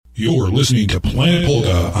You're listening to Planet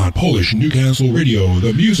Polka on Polish Newcastle Radio.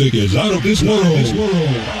 The music is out of this world.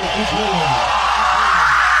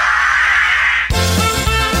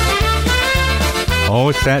 Oh,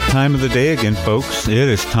 it's that time of the day again, folks. It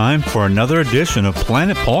is time for another edition of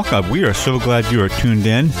Planet Polka. We are so glad you are tuned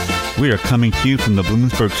in. We are coming to you from the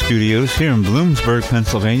Bloomsburg studios here in Bloomsburg,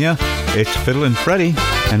 Pennsylvania. It's Fiddle and Freddie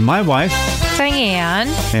and my wife, Diane.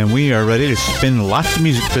 And we are ready to spin lots of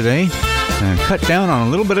music today and cut down on a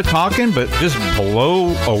little bit of talking, but just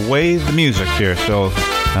blow away the music here. So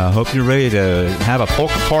I hope you're ready to have a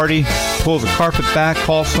polka party, pull the carpet back,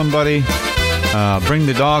 call somebody, bring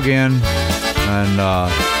the dog in, and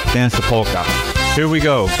dance the polka. Here we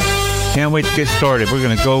go. Can't wait to get started. We're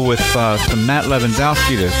going to go with some Matt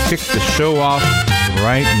Lewandowski to kick the show off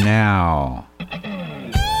right now.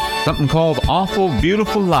 Something called Awful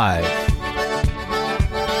Beautiful Live.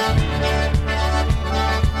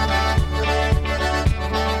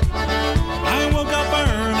 I woke up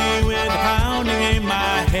early with a pounding in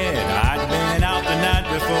my head. I'd been out the night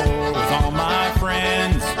before with all my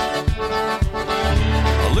friends.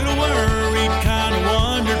 A little worried, kind of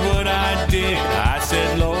wondered what I did. I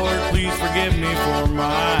said, Lord, please forgive me for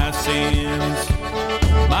my sins.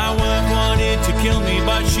 My wife wanted to kill me,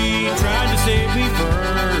 but she tried to save me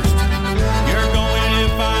first. You're going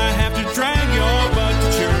if I have to drag your butt to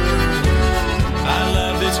church. I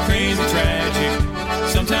love this crazy tragic,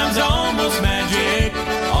 sometimes almost magic,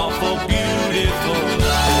 awful beautiful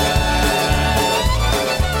life.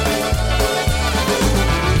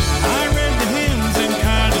 I read the hymns and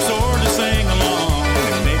kind of sort of sang along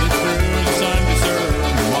and made it through the Sunday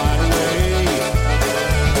sermon wide awake.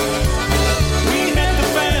 We had the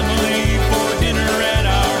family for dinner at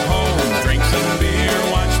our home, drink some beer,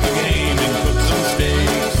 watch the game, and cook some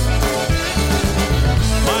steaks.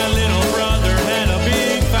 My little brother had a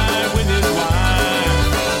big fight with his wife,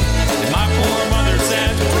 and my poor mother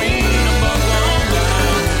sat between a buck-long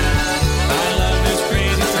line. I love this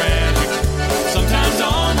crazy tragic, sometimes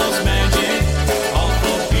almost magic,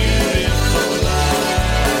 awful beautiful life.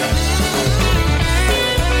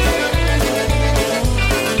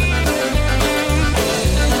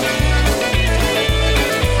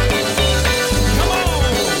 Come on!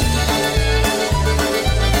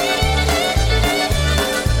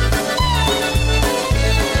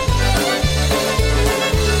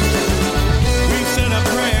 We said a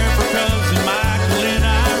prayer for cousin Michael in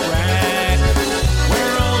Iraq.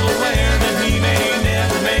 We're all aware that he may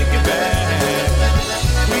never make it back.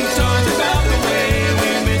 We talked about the way we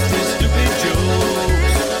missed his stupid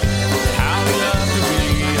jokes, how he loved to be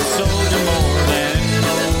a soldier more than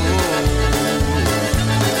most.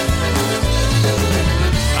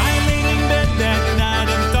 I laid in bed that night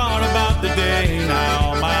and thought about the day,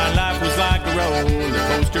 how my life was like a roller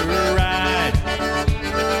coaster ride.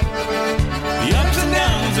 The ups and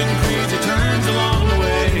downs and crazy turns along the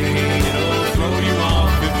way, it'll throw you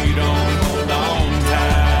off if you don't hold on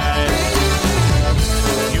tight.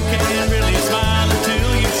 You can't really smile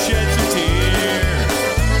until you shed some tears.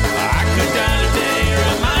 I could die today or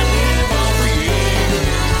I might live on for years.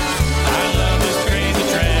 I love this crazy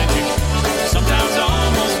tragic, sometimes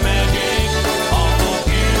almost magic, awful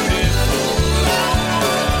beautiful life.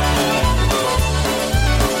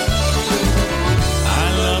 I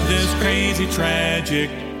love this crazy tragic,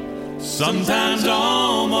 sometimes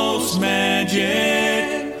almost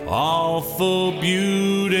magic, awful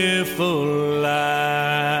beautiful life.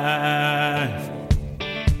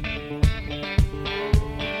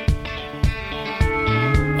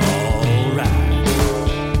 All right.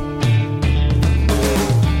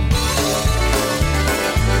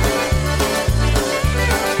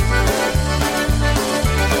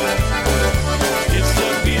 It's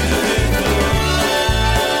a beautiful life,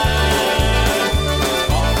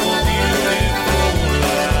 awful beautiful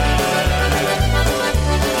life.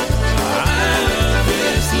 I love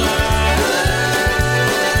this life.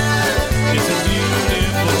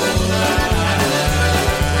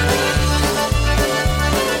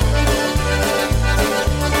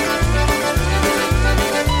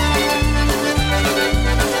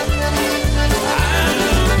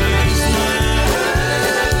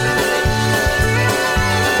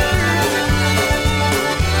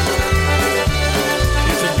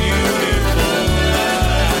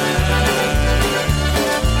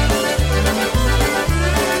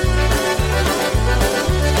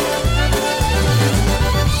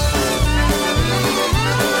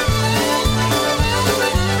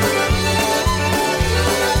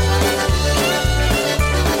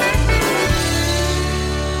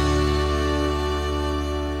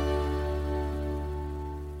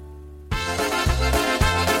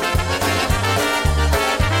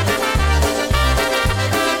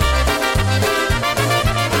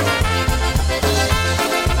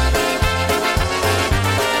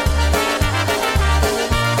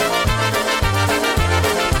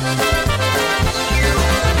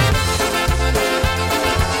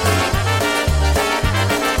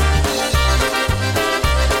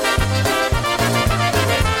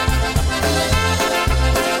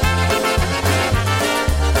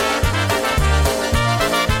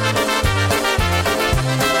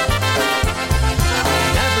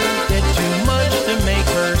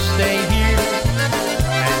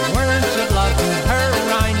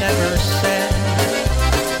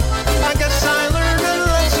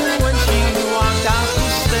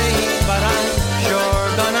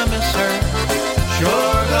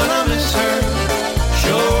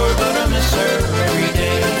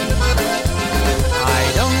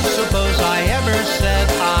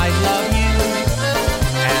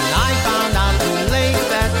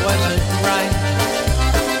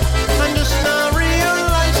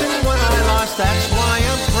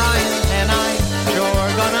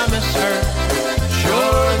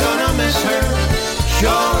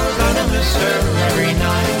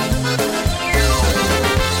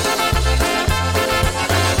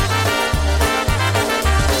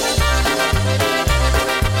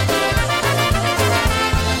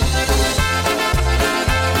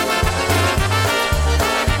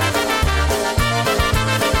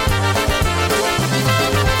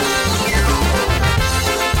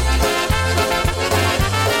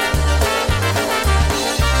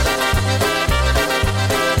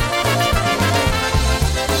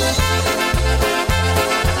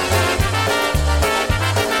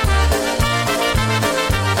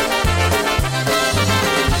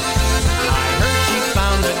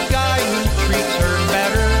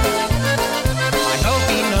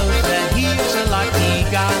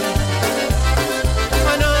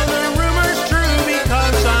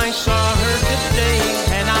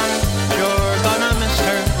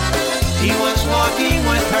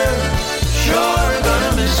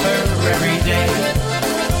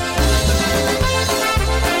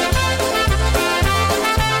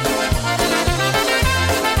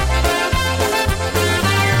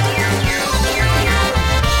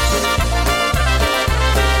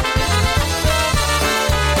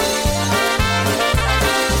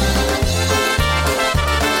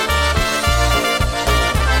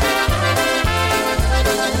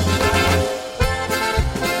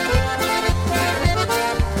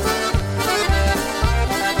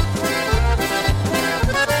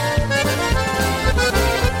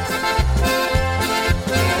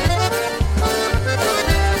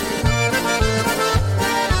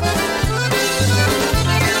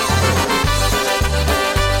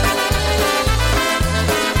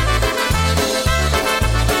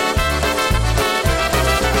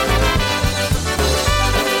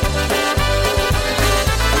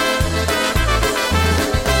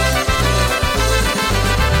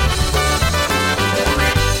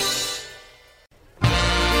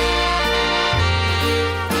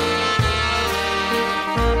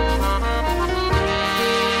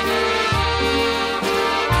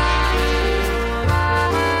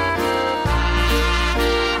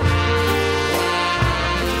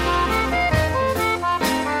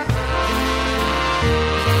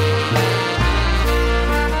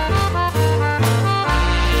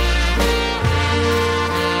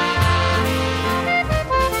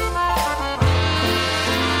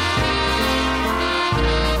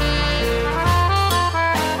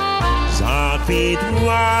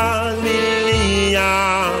 kwitła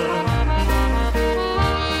lilia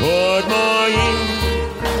pod moim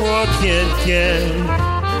okienkiem.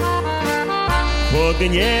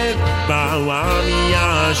 Pogniewałam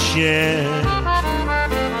ja się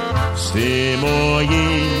z tym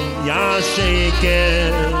moim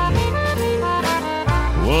Jaszykiem.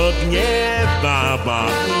 Pogniewałam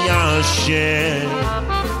ja się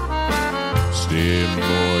z tym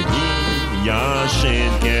moim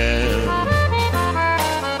Jaszykiem.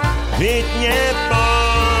 Kwitnie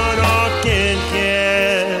pod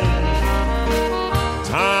okienkiem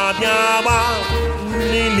ta biała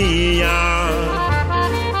lilia,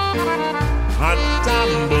 a tam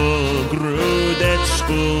w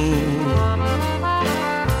grudeczku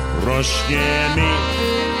rośnie mi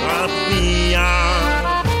papija,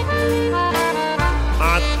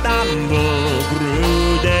 a tam w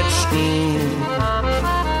grudeczku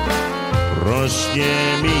rośnie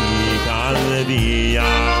mi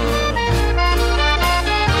galwija.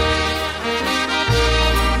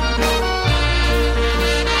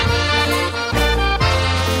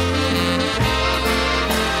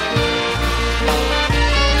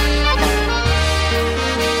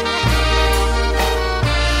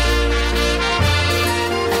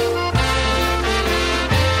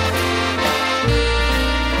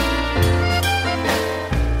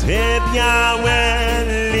 Białe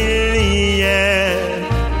lilie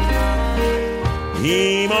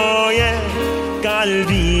i moje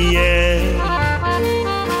galwije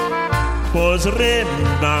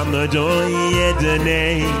pozrywam do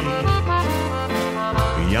jednej,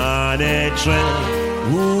 Janeczek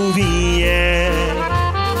uwije.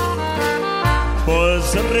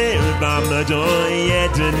 Pozrywam do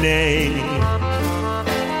jednej,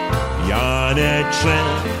 Janeczek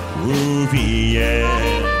uwije.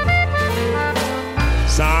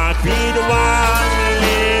 Zakwitła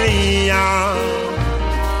lilia,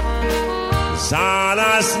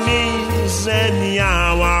 zaraz mi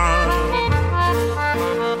zeniała.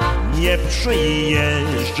 Nie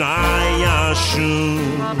przyjeżdżaj, Jasiu,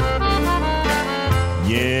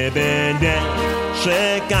 nie będę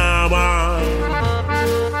czekała.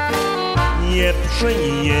 Nie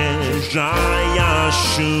przyjeżdżaj,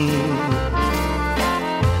 Jasiu,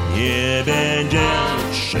 nie będę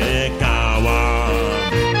czekała.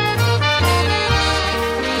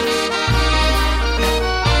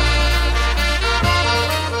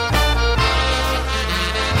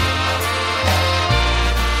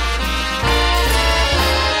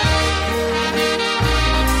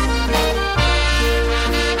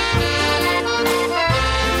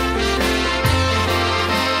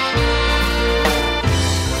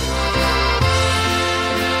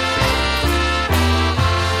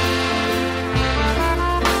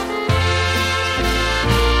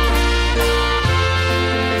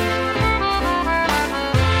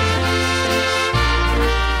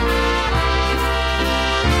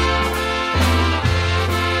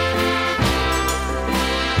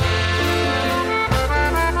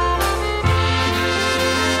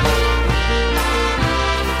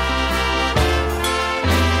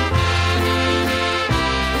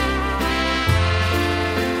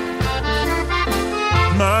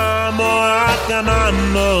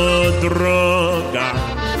 Mamo droga,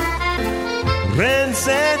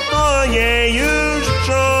 ręce twoje już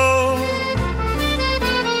czą.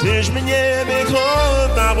 Tyś mnie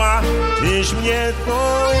wychowała, tyś mnie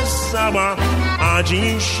possała, a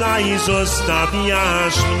dzisiaj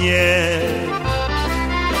zostawiasz mnie.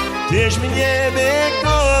 Tyś mnie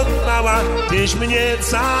wychowała, tyś mnie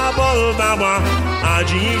całowała, a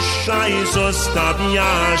dzisiaj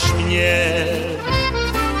zostawiasz mnie.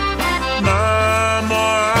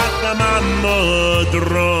 Mamo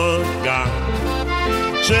droga,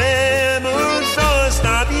 czemu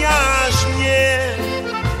zostawiasz mnie?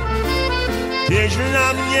 Tyś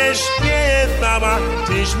dla mnie śpiewała,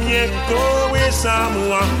 tyś mnie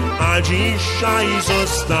kołysała, a dzisiaj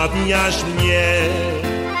zostawiasz mnie.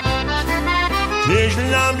 Tyś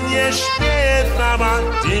dla mnie śpiewała,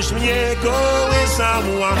 tyś mnie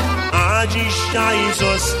kołysała, a dzisiaj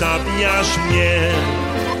zostawiasz mnie.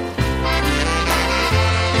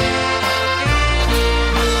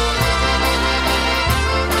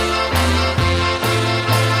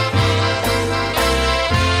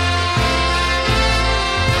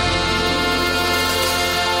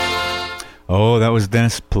 Oh, that was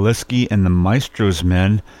Dennis Polisky and the Maestro's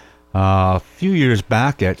Men a few years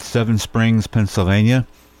back at Seven Springs, Pennsylvania.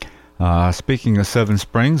 Speaking of Seven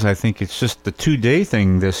Springs, I think it's just the 2-day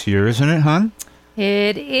thing this year, isn't it, hon?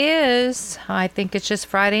 It is. I think it's just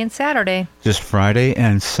Friday and Saturday. Just Friday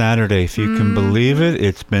and Saturday, if you can believe it.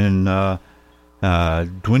 It's been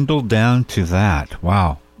dwindled down to that.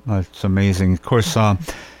 Wow, that's amazing. Of course,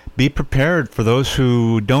 be prepared for those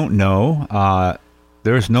who don't know.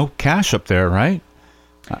 There's no cash up there, right?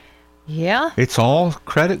 Yeah. It's all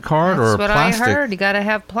credit card or plastic. That's what I heard. You got to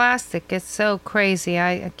have plastic. It's so crazy.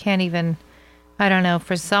 I can't even, I don't know.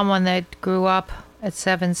 For someone that grew up at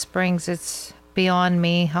Seven Springs, it's beyond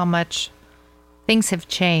me how much things have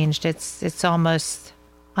changed. It's almost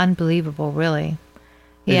unbelievable, really.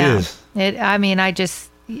 Yeah. It is.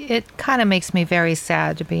 It kind of makes me very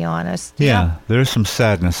sad, to be honest. Yeah, there's some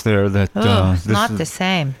sadness there that it's not the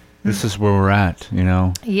same. This is where we're at, you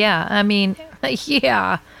know. Yeah, I mean,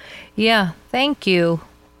 yeah. Thank you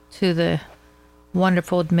to the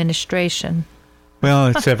wonderful administration. Well,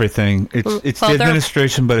 it's everything. It's the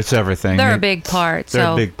administration, but it's everything. They're a big part.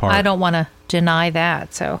 They're a big part. I don't want to deny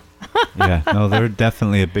that. So. Yeah, no, they're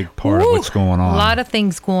definitely a big part of what's going on. A lot of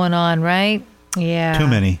things going on, right? Yeah. Too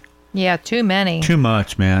many. Yeah, too many. Too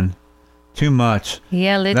much, man. Too much.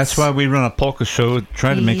 Yeah, that's why we run a polka show,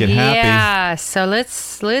 try to make it happy. Yeah, so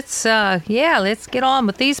let's get on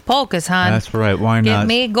with these polkas, hon. That's right. Why not? Get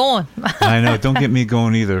me going. I know. Don't get me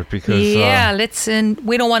going either, because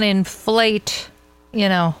we don't want to inflate,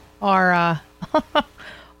 our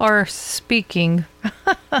our speaking.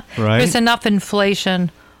 Right. There's enough inflation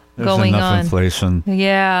going on. Inflation.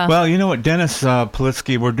 Yeah. Well, you know what, Dennis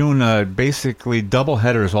Politsky, we're doing basically double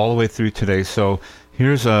headers all the way through today. So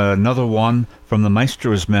here's another one from the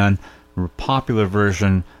Maestro's Men, popular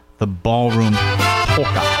version, the Ballroom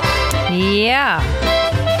Polka. Yeah.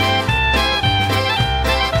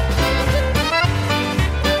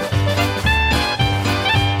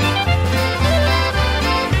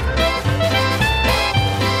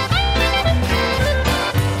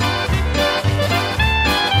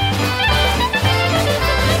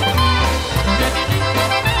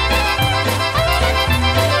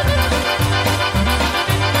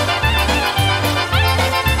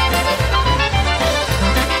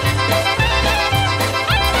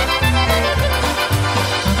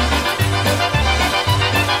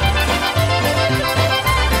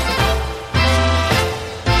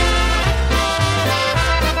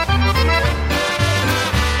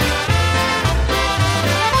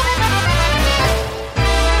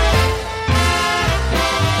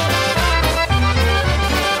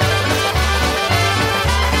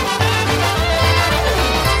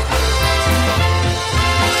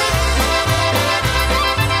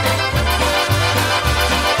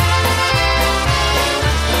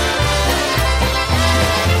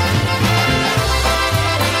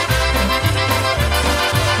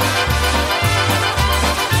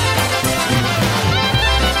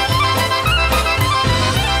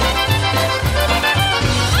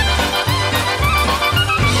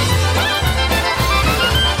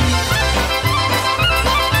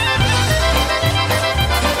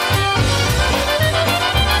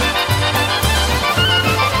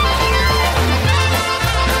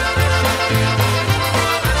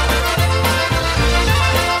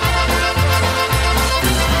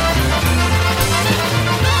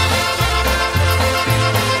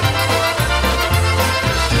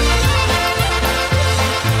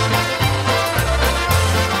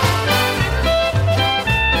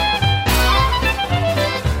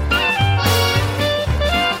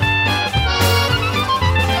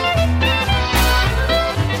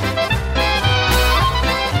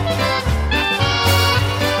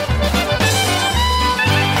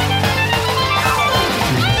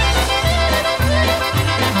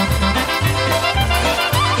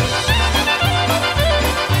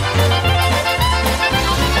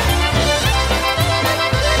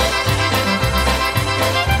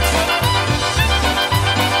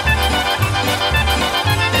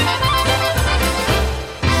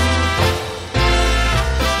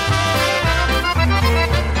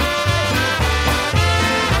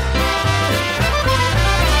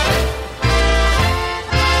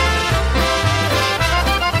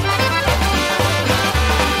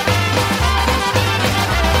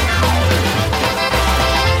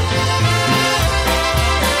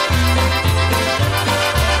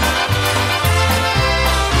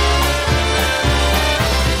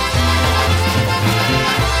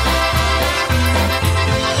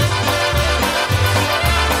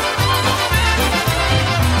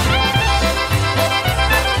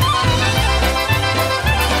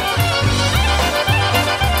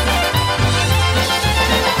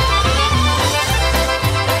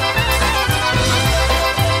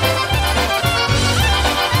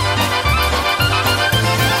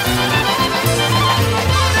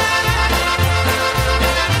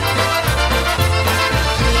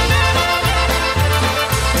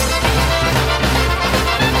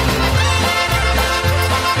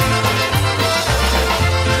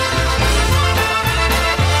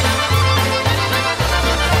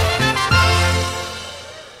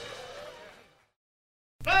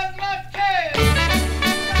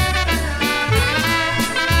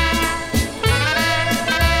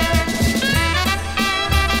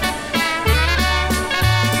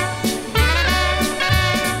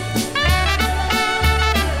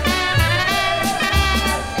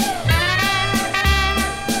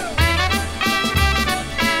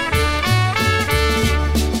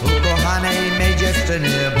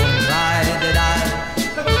 dziewczyny, bum trajdy daj.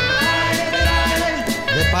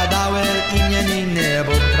 Wypadały imieniny,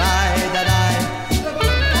 bum trajdy daj.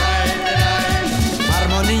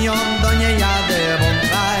 Harmonią do niej jadę, bum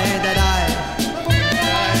trajdy daj.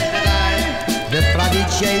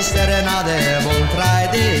 Wyprawić jej serenadę, bum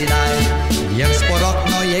trajdy daj. Więc pod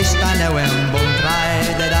okno jej stanęłem, bum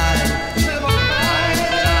trajdy daj.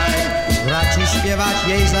 Grać i śpiewać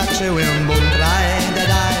jej zacząłem, bum trajdy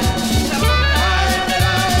daj.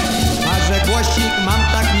 A że głosik mam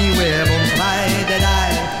tak miły, bum trajdy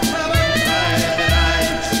daj.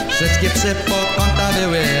 Wszystkie psy po kąta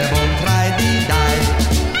były, bum trajdy daj.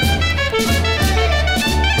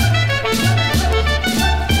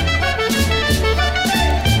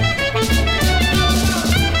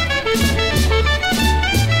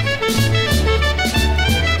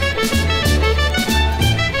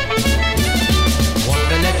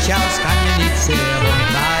 Leciał z kamienicy, bum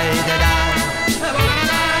trajdy daj.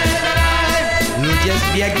 Ludzie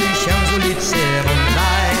zbiegli się z ulicy, bum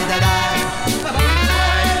trajdy daj.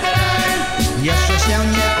 Jeszcze się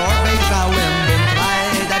nie obejrzałem, bum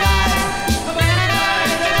trajdy daj.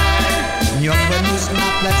 Miotły nóż na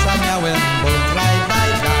plecach miałem, bum trajdy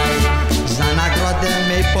daj. Za nagrodę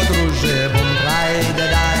mej podróży, bum trajdy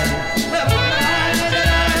daj.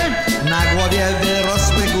 Na głowie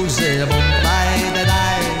wyrosły guzy, bum trajdy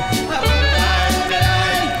daj.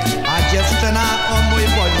 A dziewczyna, o mój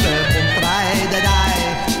Boże, bum trajdy daj.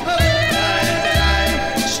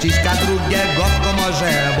 Ściska drugiego w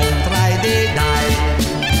komorze, bum trajdy daj.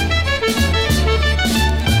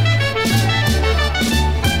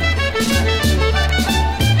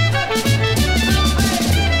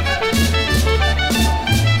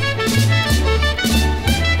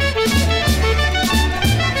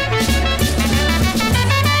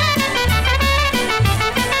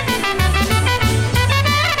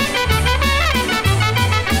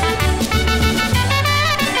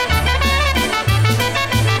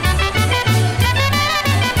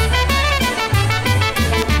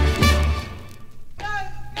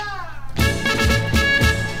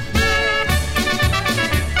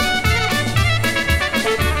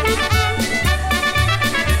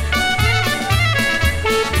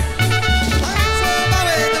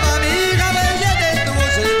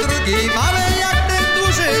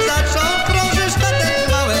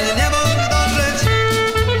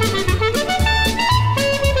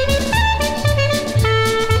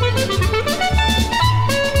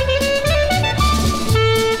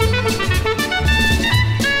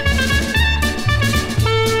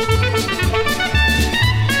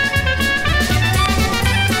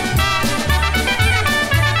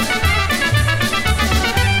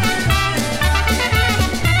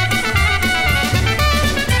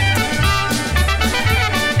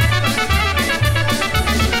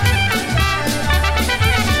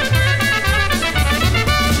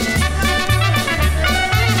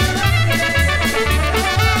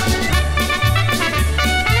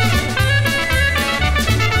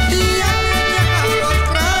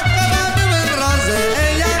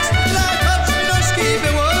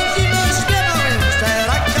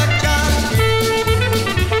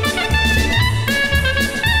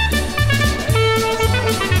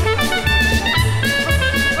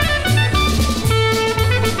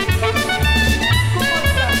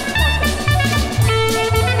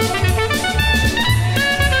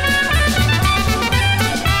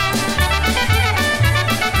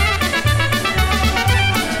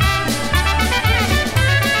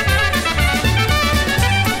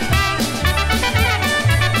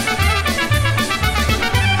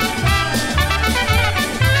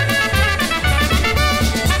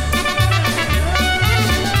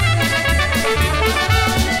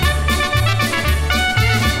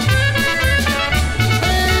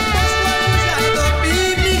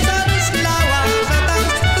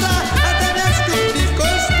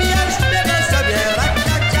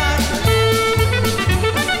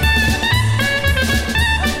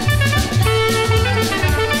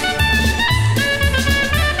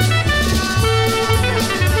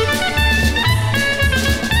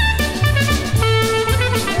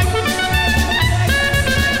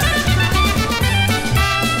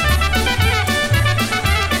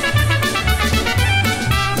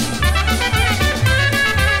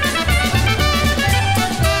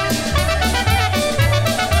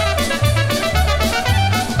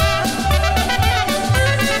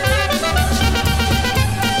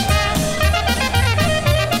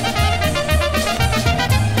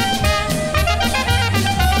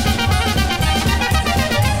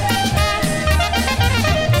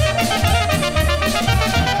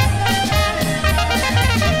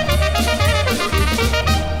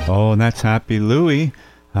 Oh, and that's Happy Louie.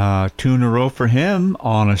 2 in a row for him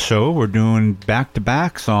on a show. We're doing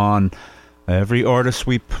back-to-backs on every artist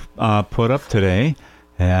we put up today.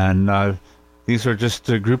 And these are just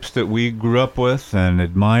groups that we grew up with and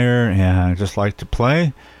admire and just like to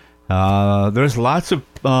play. There's lots of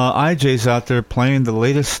IJs out there playing the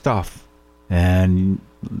latest stuff. And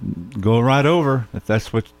go right over if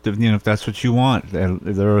that's what if that's what you want.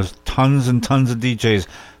 There's tons and tons of DJs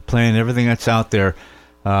playing everything that's out there.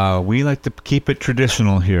 We like to keep it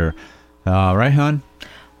traditional here, right, hon?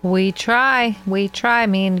 We try. I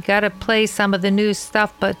mean, gotta play some of the new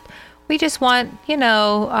stuff, but we just want,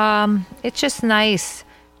 it's just nice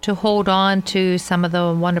to hold on to some of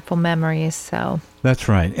the wonderful memories. So that's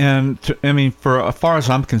right. And for as far as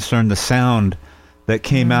I'm concerned, the sound that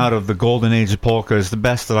came out of the golden age of polka is the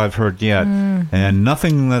best that I've heard yet, and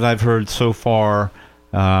nothing that I've heard so far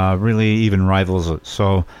really even rivals it.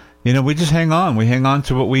 So, we just hang on. We hang on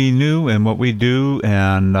to what we knew and what we do,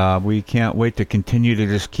 and we can't wait to continue to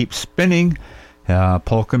just keep spinning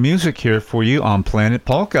polka music here for you on Planet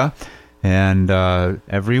Polka, and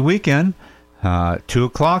every weekend, 2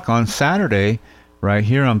 o'clock on Saturday, right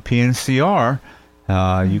here on PNCR.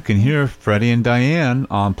 You can hear Freddie and Diane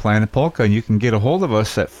on Planet Polka, and you can get a hold of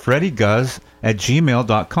us at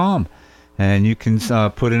freddyguz@gmail.com. And you can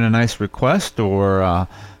put in a nice request or,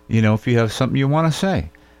 if you have something you want to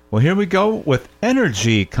say. Well, here we go with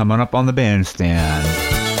Energy coming up on the bandstand.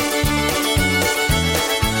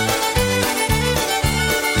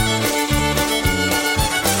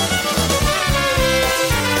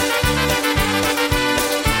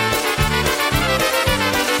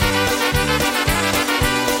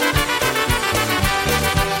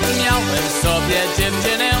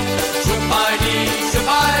 Dziewczynę, szupajdi,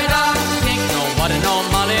 szupajda, piękną, ładną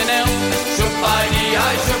malinę, szupajdi,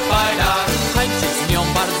 aj szupajda, tańczyć z nią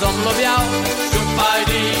bardzo lubiał,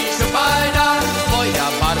 szupajdi, szupajda, bo ja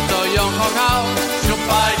bardzo ją kochał,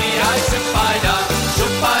 szupajdi, aj szupajda,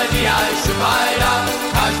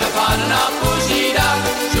 każda panna buzida,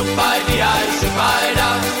 szupajdi, aj szupajda,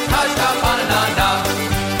 każda panna da,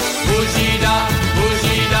 buzida,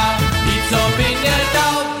 i co by nie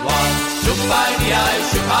dała. Szupajdi, aj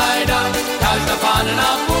szupajda, każda panna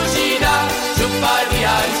buzida, szupajdi,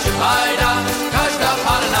 aj szupajda, każda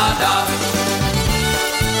panna da.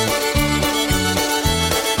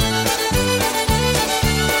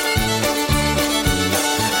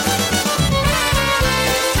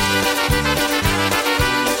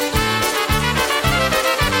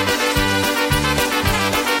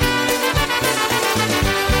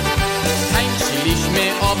 Tańczyliśmy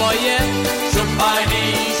oboje, szupajdi,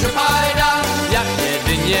 szupajda, jak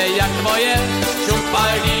jedynie jak dwoje,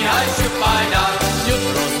 szupajdi, aj szupajda,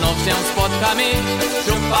 jutro znów się spotkamy,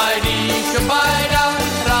 szupajdi, szupajda,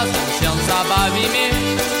 razem się zabawimy,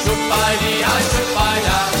 szupajdi, aj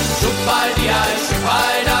szupajda,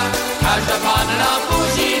 każda panna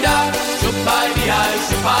buzida, szupajdi, aj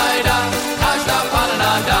szupajda, każda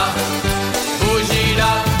panna da,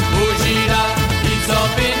 buzida, i co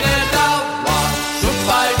by nie dała,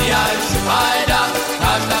 szupajdi, aj szupajda,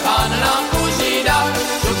 każda panna buzida,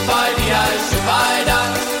 szupajdi, aj szupajda,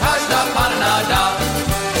 każda panna da.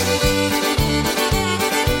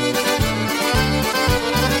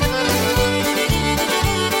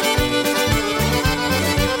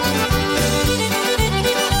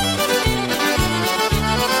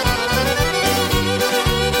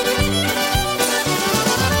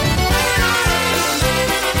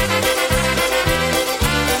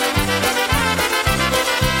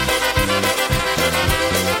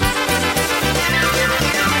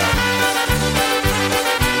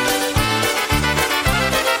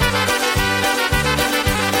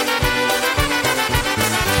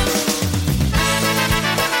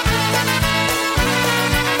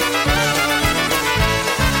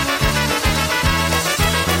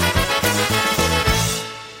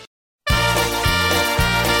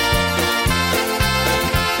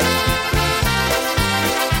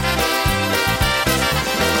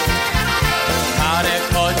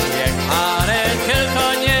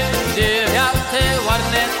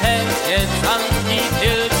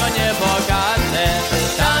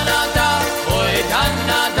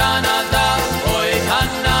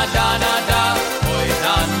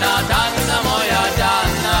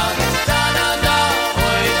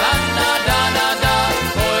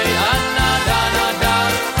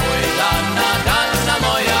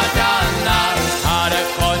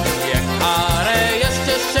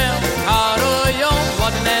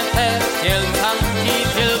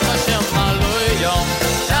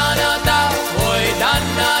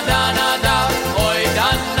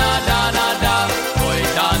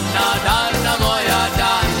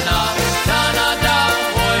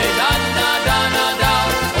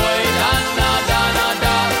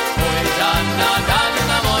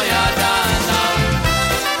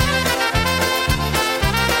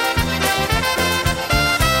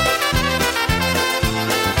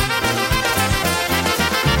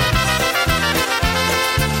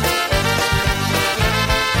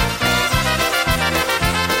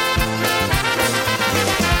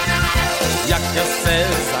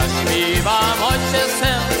 śpiewam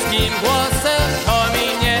ojczysem głosem, to mi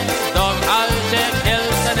nie dokaże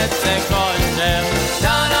kielsenece kończem.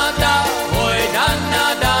 Da-na-da, oj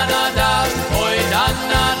da-na-da-na-da, oj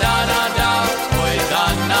da-na-da-na-da, oj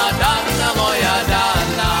da-na-da-na moja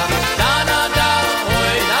dana. Da-na-da,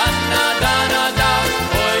 oj da-na-da-na-da,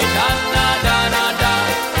 oj da-na-da-na-da,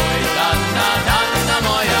 oj da-na-da-na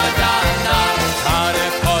moja dana. Stare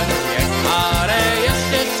konie, stare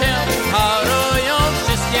jeszcze cię harują,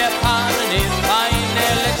 wszystkie panny fajne,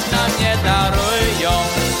 lecz nam nie darują.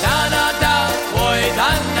 Da-na-da, oj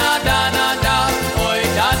da-na-da-na-da, oj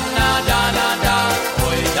da-na-da-na-da,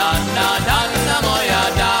 oj da-na-da-na moja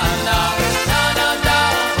dana. Da-na-da,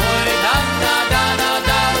 oj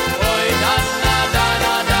da-na-da-na-da, oj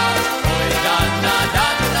da-na-da-na-da, oj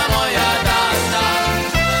da-na-da-na moja dana.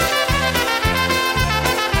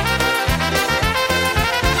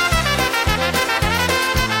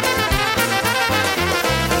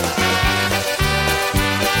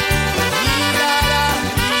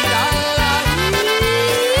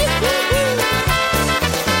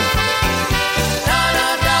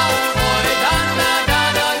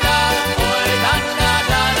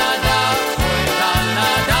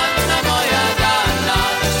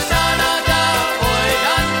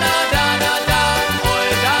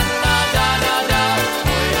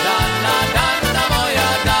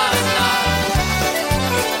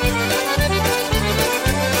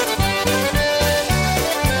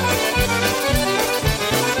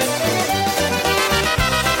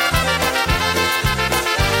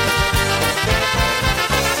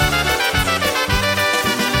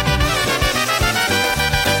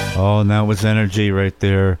 Oh, and that was Energy right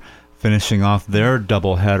there, finishing off their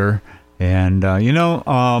doubleheader. And,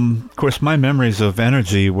 of course, my memories of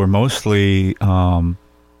Energy were mostly,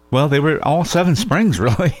 they were all Seven Springs,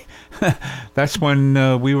 really. That's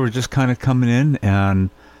when we were just kind of coming in,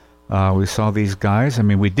 and we saw these guys. I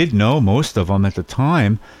mean, we did know most of them at the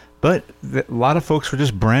time, but a lot of folks were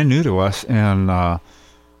just brand new to us. And,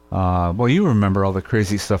 you remember all the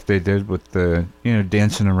crazy stuff they did with the,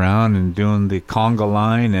 dancing around and doing the conga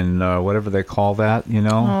line and whatever they call that,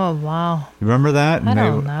 Oh, wow. You remember that? I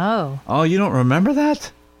don't know. Oh, you don't remember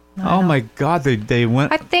that? Oh my God, they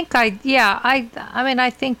went. I think I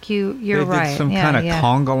think you're right. They did some kind of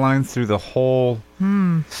conga line through the whole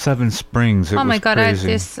Seven Springs. It oh my was God,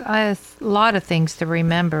 crazy. I have a lot of things to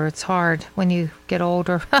remember. It's hard when you get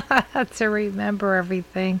older to remember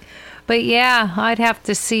everything. But yeah, I'd have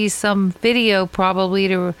to see some video probably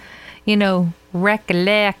to,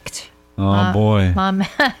 recollect. Oh boy.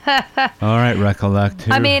 All right, recollect.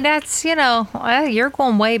 Here. I mean, that's, you're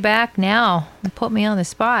going way back now. Put me on the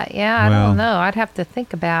spot. Yeah, I don't know. I'd have to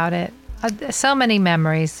think about it. So many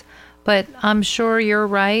memories. But I'm sure you're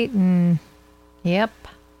right. And yep.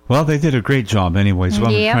 Well, they did a great job anyways.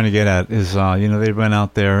 What I'm trying to get at is, they went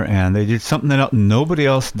out there and they did something that nobody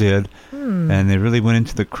else did. And they really went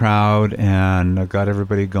into the crowd and got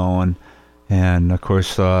everybody going. And, of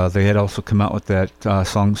course, they had also come out with that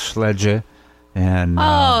song Sledge. And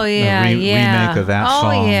remake of that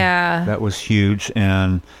song. Yeah. That was huge.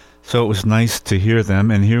 And so it was nice to hear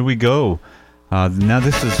them. And here we go. Now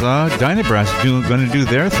this is Dynabrass going to do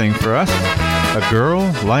their thing for us. A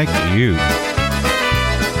Girl Like You.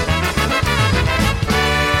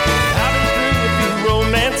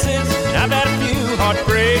 I've had a few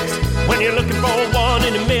heartbreaks. When you're looking for one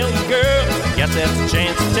in a million, girl, I guess that's a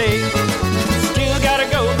chance to take. Still gotta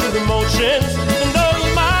go through the motions, even though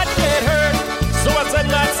you might get hurt. So I set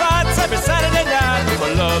my sights every Saturday night with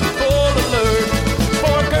my love full alert.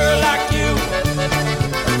 For a girl like you,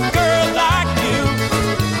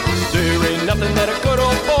 there ain't nothing that a good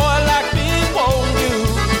old boy like me won't do.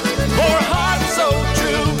 For a heart so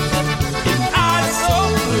true, and eyes so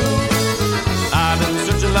blue, I've been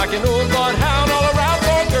searching like an old bloodhound all around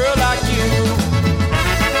for a girl like you.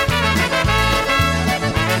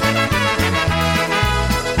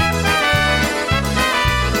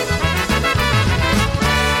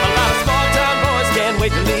 A lot of small-town boys can't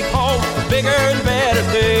wait to leave home for bigger and better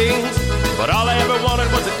things. But all I ever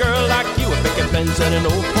wanted was a girl like you, a picket fence and an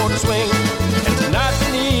old porch swing. And tonight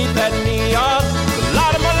beneath that neon, the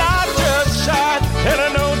light of my life just shine. And I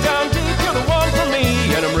know down deep you're the one for me,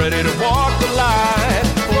 and I'm ready to walk the line.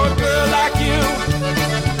 For a girl like you,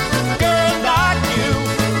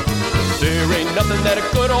 there ain't nothing that a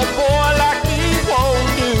good old boy like me won't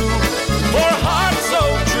do. For a heart so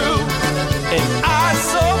true, and eyes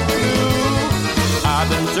so blue, I've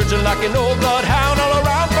been searching like an old bloodhound all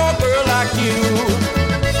around for a girl like you.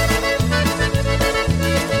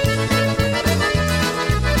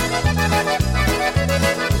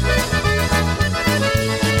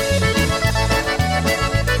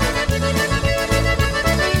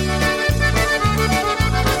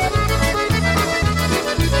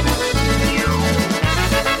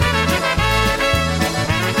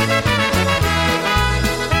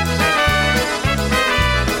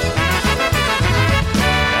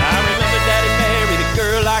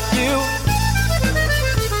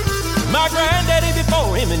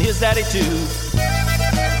 and his daddy too.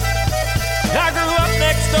 I grew up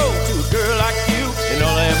next door to a girl like you, and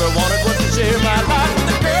all I ever wanted was to share my life with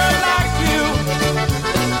a girl like you.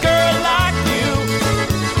 Girl like you.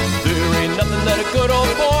 There ain't nothing that a good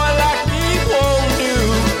old boy like me won't do.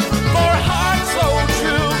 For a heart so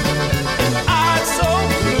true, and eyes so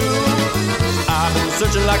blue. I've been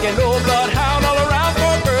searching like an old bloodhound all around for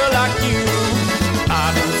a girl like you.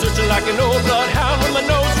 I've been searching like an old bloodhound with my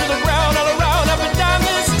nose to the ground all around up and down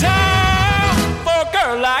this town for a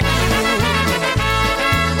girl like you.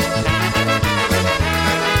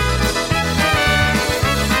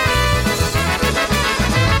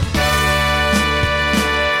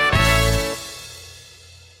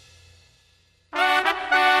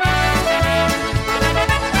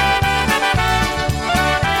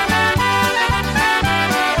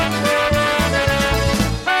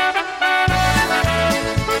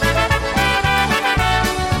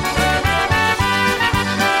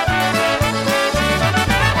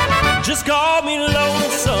 Just call me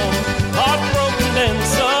lonesome, heartbroken and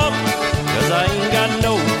some, 'cause I ain't got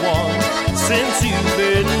no one since you've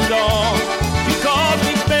been gone. You called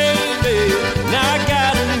me baby, now I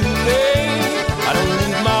got a new name. I don't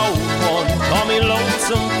need my old one, call me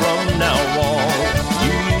lonesome from now on.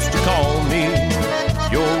 You used to call me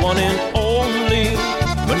your one and only,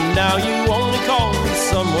 but now you only call me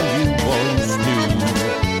someone you once knew.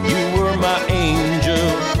 You were my angel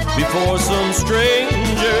before some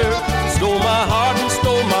stranger stole my heart and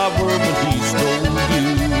stole my world when he stole you.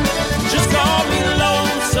 Just call me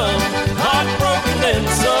lonesome, heartbroken and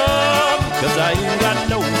some, 'cause I ain't got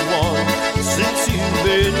no one since you've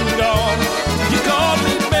been gone. You called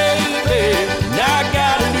me baby, now I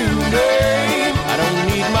got a new name. I don't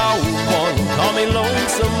need my old one, call me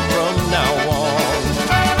lonesome from now on.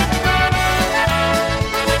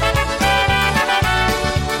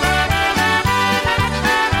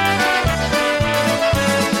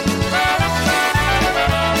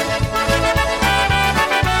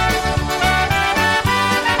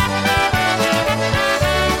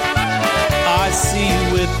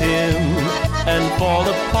 Him and fall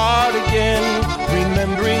apart again,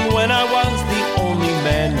 remembering when I was the only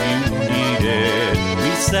man you needed.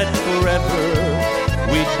 We said forever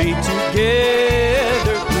we'd be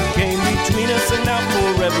together. We came between us and now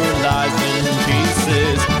forever lies in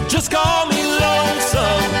pieces. Just call me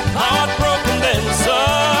lonesome, heartbroken and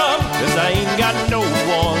some, 'cause I ain't got no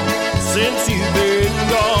one since you've been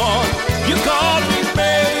gone. You called me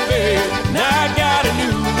baby, now I got a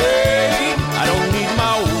new name. I don't need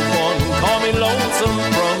my old one, call me lonesome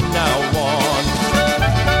from now on.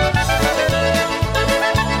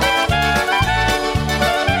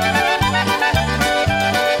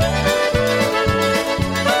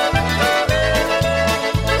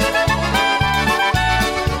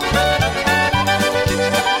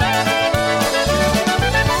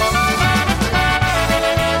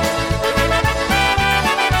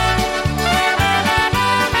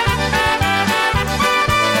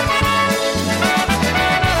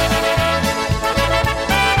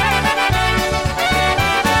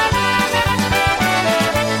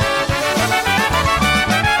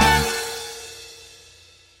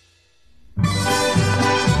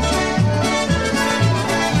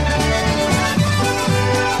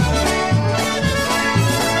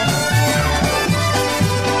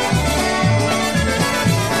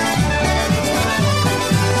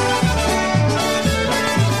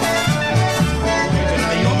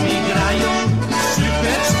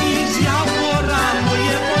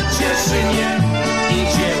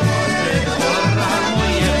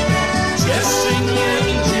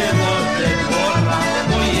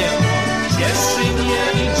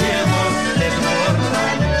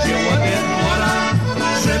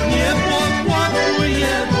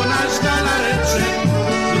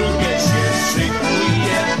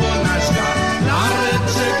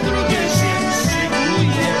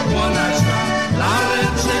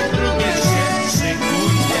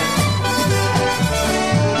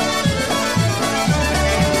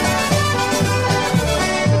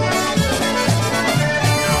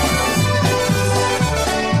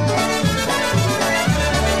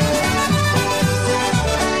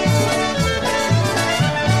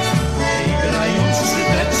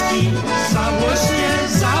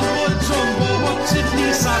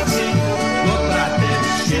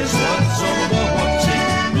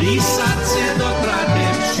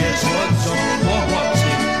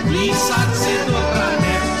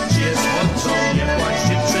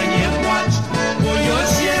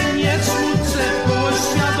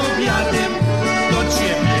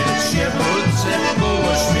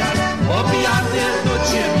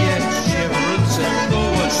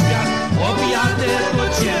 Obiady do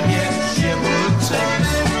ciebie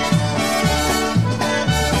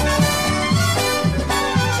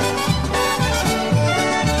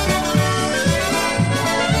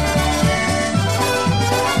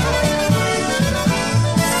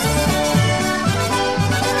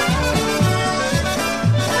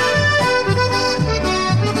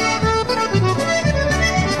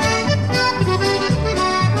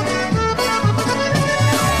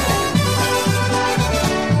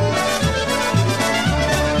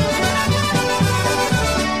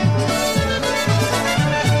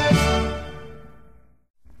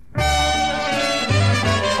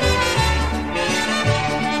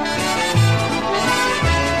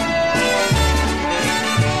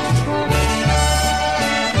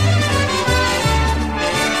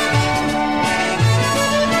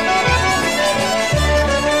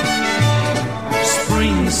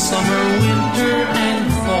summer, winter, and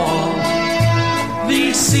fall.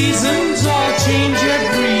 These seasons all change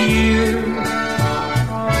every year,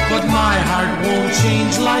 but my heart won't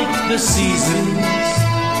change like the seasons,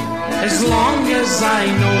 as long as I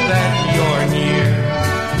know that you're near.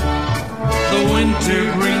 The winter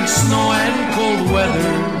brings snow and cold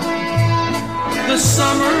weather. The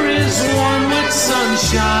summer is warm with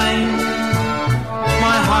sunshine.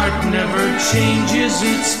 My heart never changes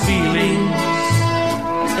its feelings,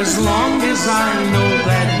 as long as I know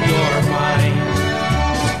that you're mine.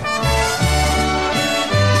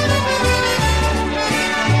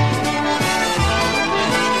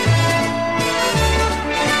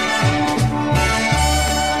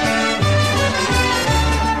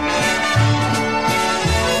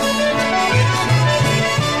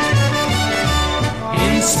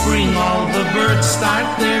 Spring, all the birds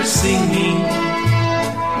start their singing.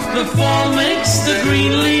 The fall makes the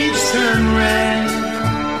green leaves turn red.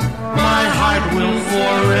 My heart will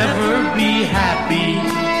forever be happy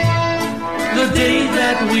the day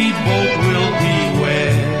that we both will be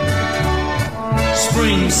wed.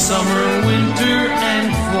 Spring, summer, winter, and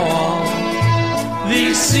fall,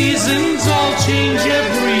 these seasons all change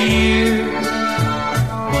every year,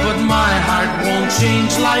 but my heart won't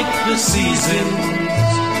change like the seasons,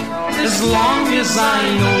 as long as I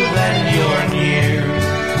know that you're near.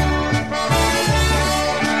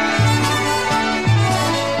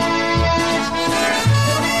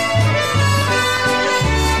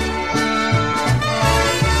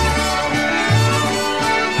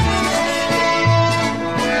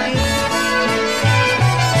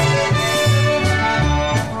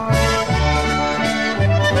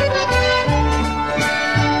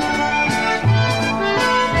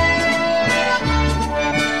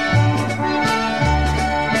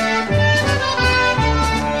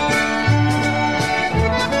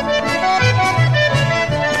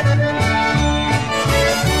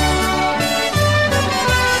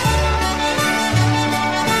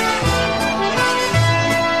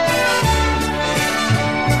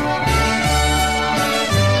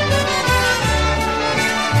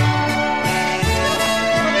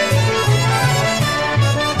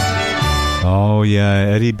 Oh yeah,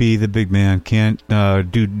 Eddie B, the big man, can't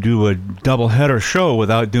do a double-header show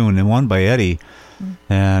without doing one by Eddie.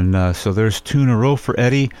 And so there's 2 in a row for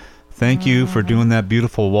Eddie. Thank you for doing that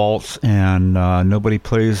beautiful waltz. And nobody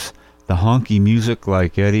plays the honky music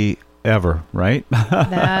like Eddie ever, right?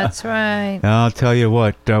 That's right. I'll tell you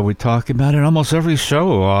what, we talk about it almost every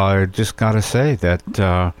show. I just got to say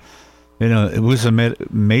that, it was a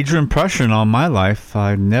major impression on my life.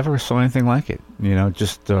 I never saw anything like it,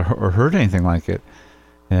 or heard anything like it.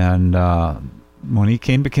 And when he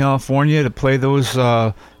came to California to play those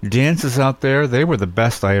dances out there, they were the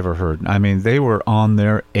best I ever heard. I mean, they were on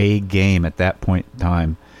their A game at that point in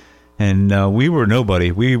time. And we were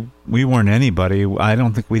nobody. We weren't anybody. I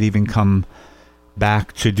don't think we'd even come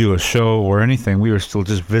back to do a show or anything. We were still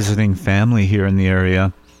just visiting family here in the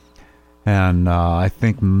area. And I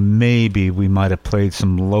think maybe we might have played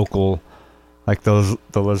some local, like the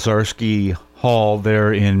Lazarski Hall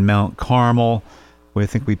there in Mount Carmel. I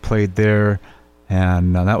think we played there,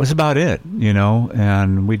 and that was about it,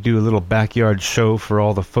 And we do a little backyard show for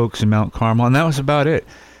all the folks in Mount Carmel, and that was about it.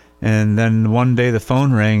 And then one day the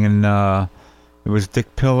phone rang, and it was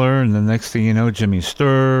Dick Pillar, and the next thing you know, Jimmy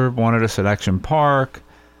Sturb wanted us at Action Park.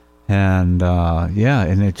 And,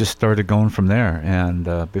 and it just started going from there.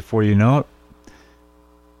 And before you know it,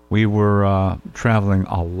 we were traveling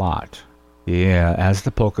a lot. Yeah, as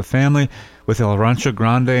the Polka family, with El Rancho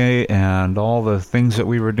Grande and all the things that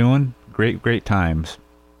we were doing. Great, great times.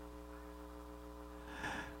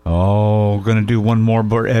 Oh, going to do one more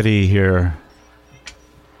for Eddie here.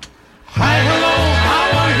 Hi, hello, how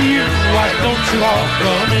are you? Why don't you all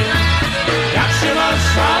come in? Yakshimas,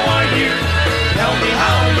 how are you? Tell me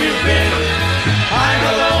how you've been. Hi,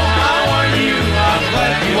 hello, how are you? I'm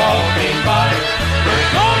glad you all came by. We're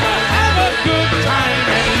gonna have a good time,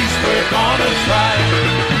 at least we're gonna try.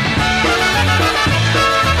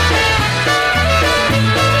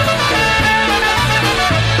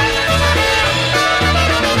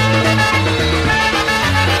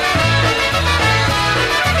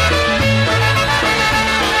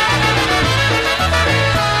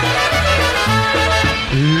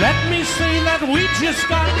 Let me say that we just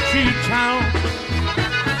got to town,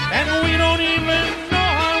 and we don't even know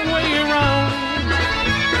our way around.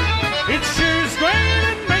 It sure is great,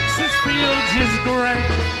 it makes us feel just great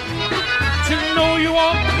to know you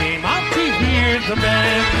all came out to hear the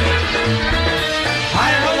band.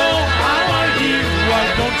 Hi, hello, how are you? Why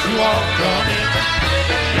don't you all come in?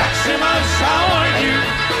 Yaksimas, how are you?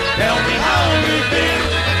 Tell me how you've been.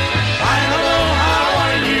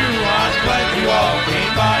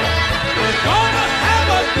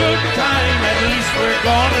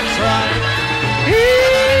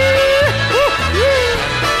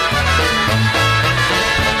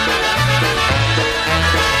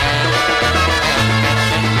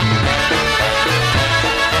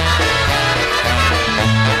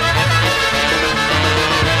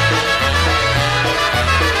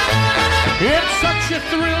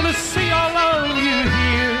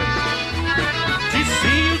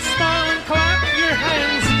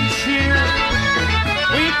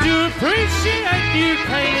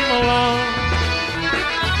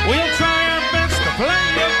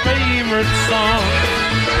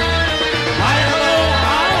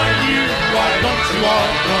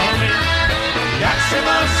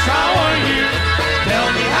 how are you? Tell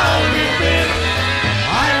me how you've been.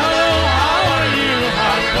 Hi, hello, how are you?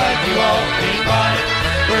 I'm glad you all came by.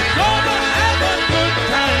 We're gonna have a good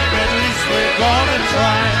time, at least we're gonna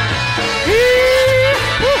try.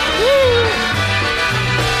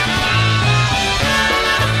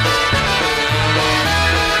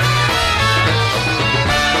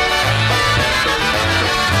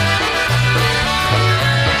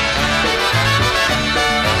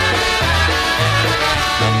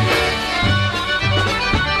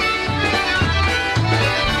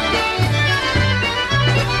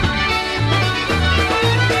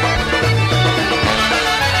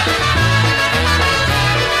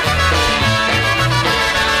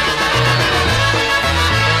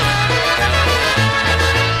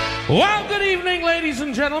 Well, good evening, ladies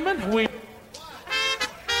and gentlemen. We If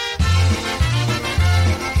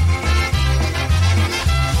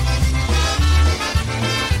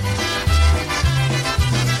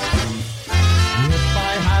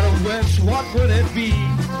I had a wish, what would it be?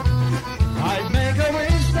 I'd make a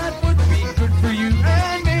wish that would be good for you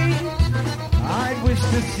and me. I'd wish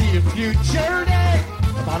to see a future day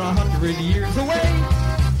about 100 years away.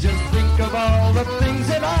 Just think of all the things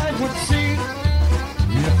that I would see.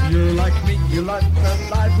 If you're like me, you like the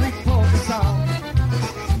lively polka sound,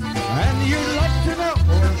 and you'd like to know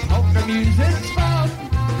where polka music's found.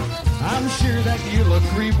 I'm sure that you'll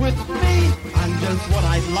agree with me on just what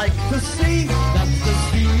I'd like to see. That's to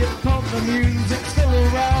see if polka music's still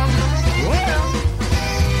around. Well,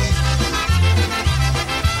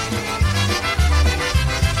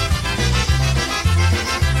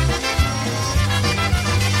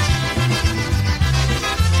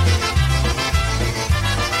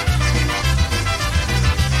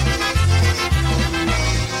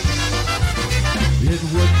 it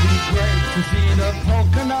would be great to see the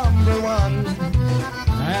polka #1,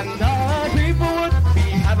 and our people would be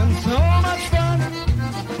having so much fun.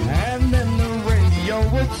 And then the radio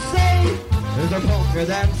would say, there's a polka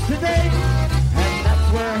dance today, and that's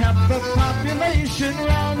where half the population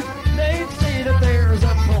run. They'd say that there's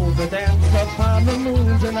a polka dance upon the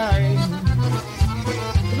moon tonight.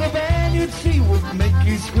 The band you'd see would make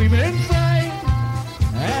you scream inside,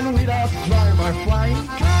 and we'd all drive our flying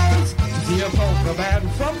cars to see a polka band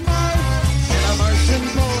from Mars. And a Martian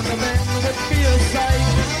polka band would be a sight.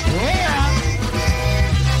 Yeah!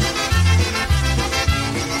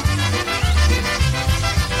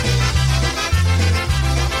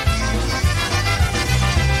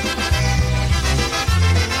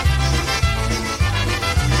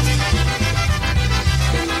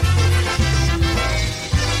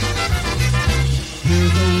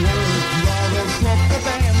 Here's a word to all those polka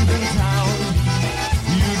bands in town.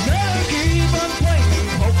 You never keep on playing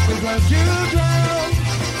polkas as you drown.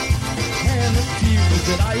 And the tears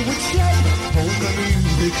that I would shed, polka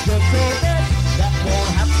music's just so dead. That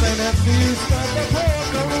won't happen if you spread the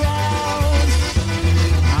polka around.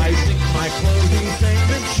 I think my closing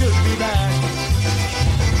statement should be that.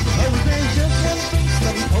 Oh, there's just one thing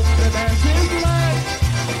some polka dances like.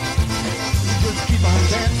 Just keep on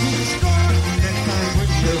dancing strong. Next time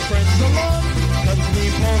bring your friends along, 'cause we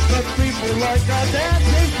polka people like our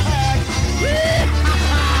dancing pack.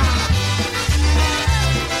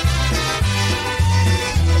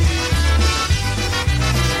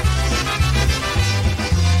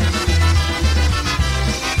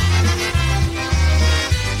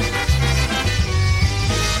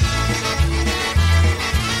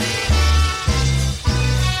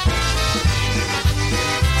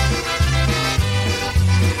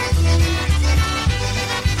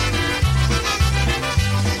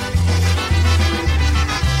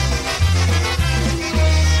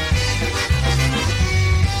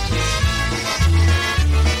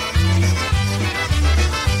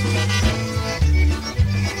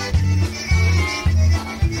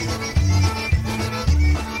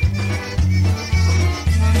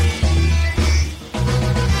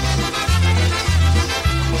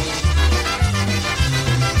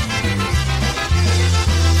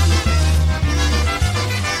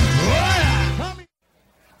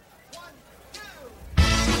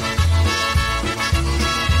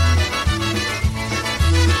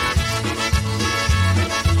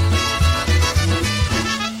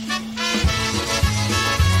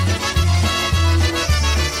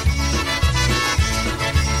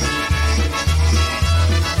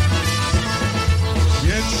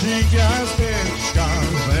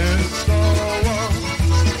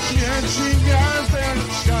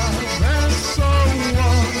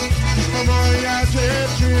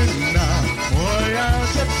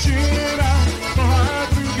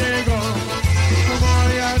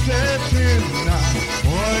 dziewczyna,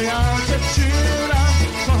 moja dziewczyna,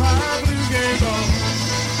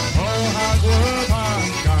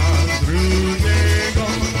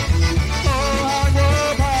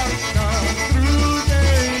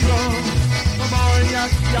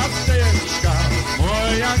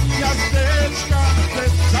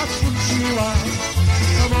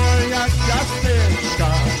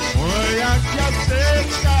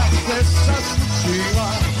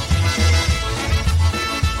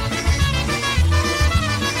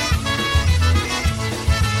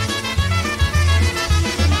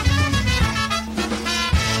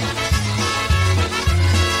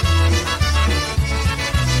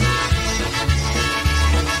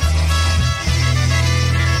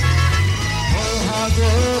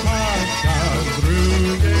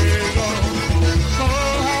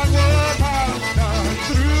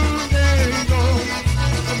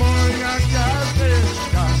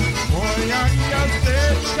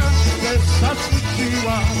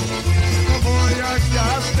 miła,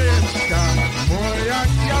 moja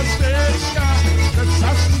gwiazdeczka, że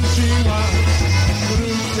zasłużyła.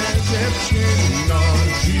 Wrócę dziewczyno,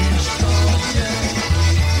 dziś do mnie.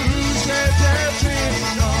 Wrócę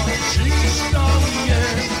dziewczyno, dziś do mnie.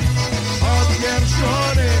 Od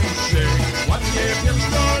pierścioneczek, ładnie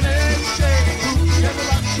pierścioneczek, kupię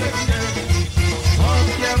dla ciebie. Od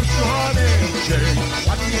pierścioneczek,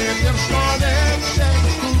 ładnie pierścioneczek,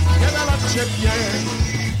 kupię dla ciebie.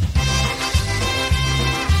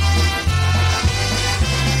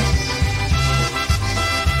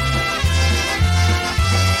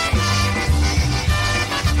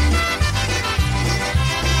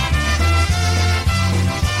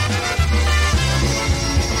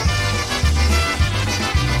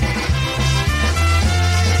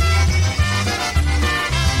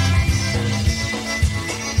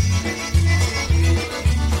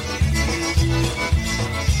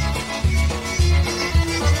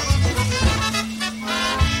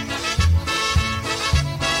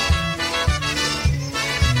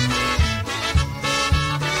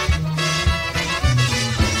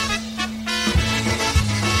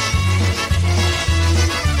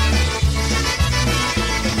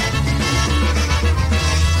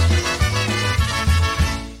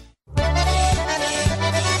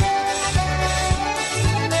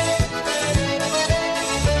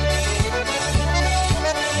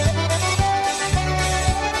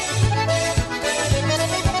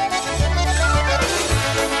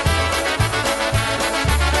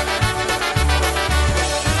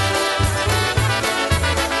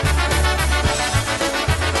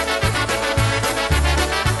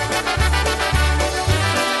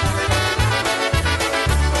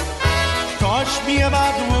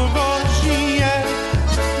 Śpiewa długo żyje,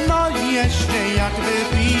 no jeszcze jak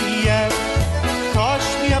wypije. Kto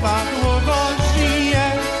śpiewa długo żyje,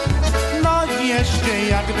 no jeszcze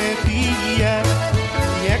jak wypije.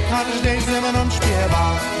 Nie każdy ze mną śpiewa,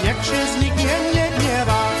 niech się z nikiem nie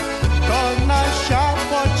gniewa, to nasza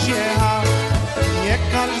pociecha. Nie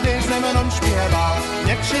każdy ze mną śpiewa,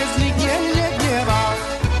 niech się z nikiem nie gniewa,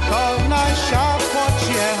 to nasza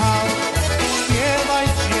pociecha.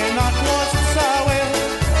 Śpiewajcie na głos cały,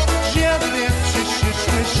 żeby wszyscy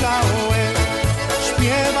słyszały.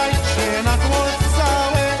 Śpiewajcie na głos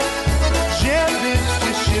cały, żeby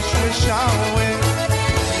wszyscy słyszały.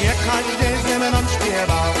 Nie każdy ze mną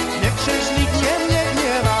śpiewa, niech się nikt nie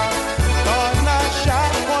gniewa, to nasza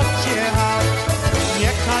pociecha.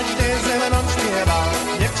 Nie każdy ze mną śpiewa,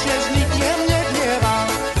 niech się nikt nie gniewa,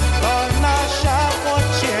 to nasza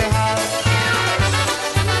pociecha.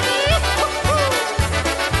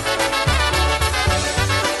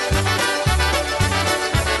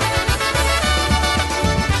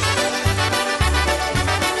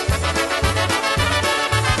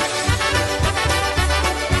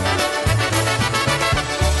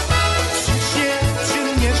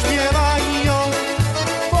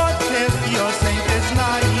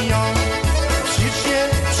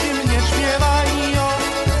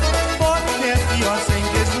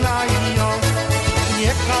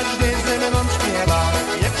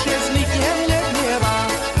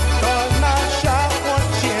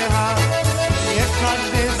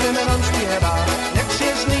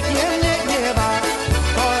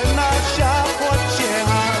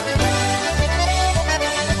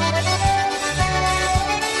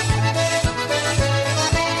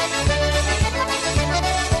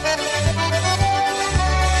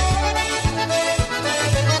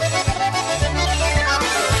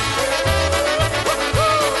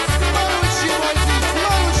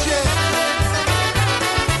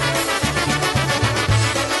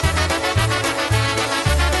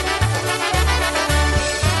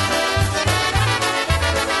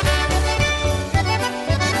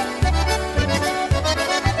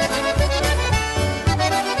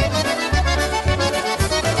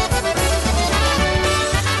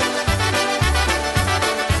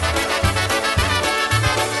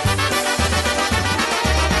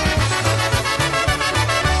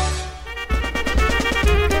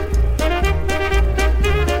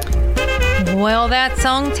 Well, that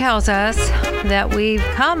song tells us that we've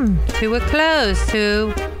come to a close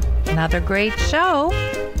to another great show.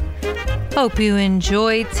 Hope you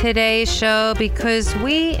enjoyed today's show because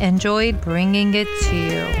we enjoyed bringing it to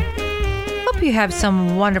you. Hope you have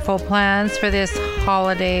some wonderful plans for this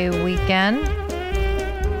holiday weekend.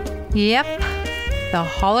 Yep, the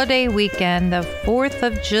holiday weekend, the 4th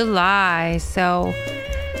of July. So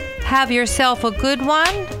have yourself a good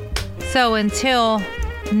one. So until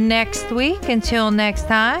next week, until next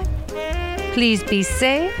time, please be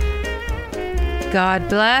safe, God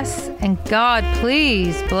bless and God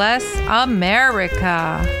please bless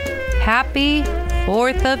America. Happy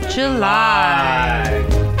 4th of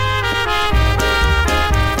July.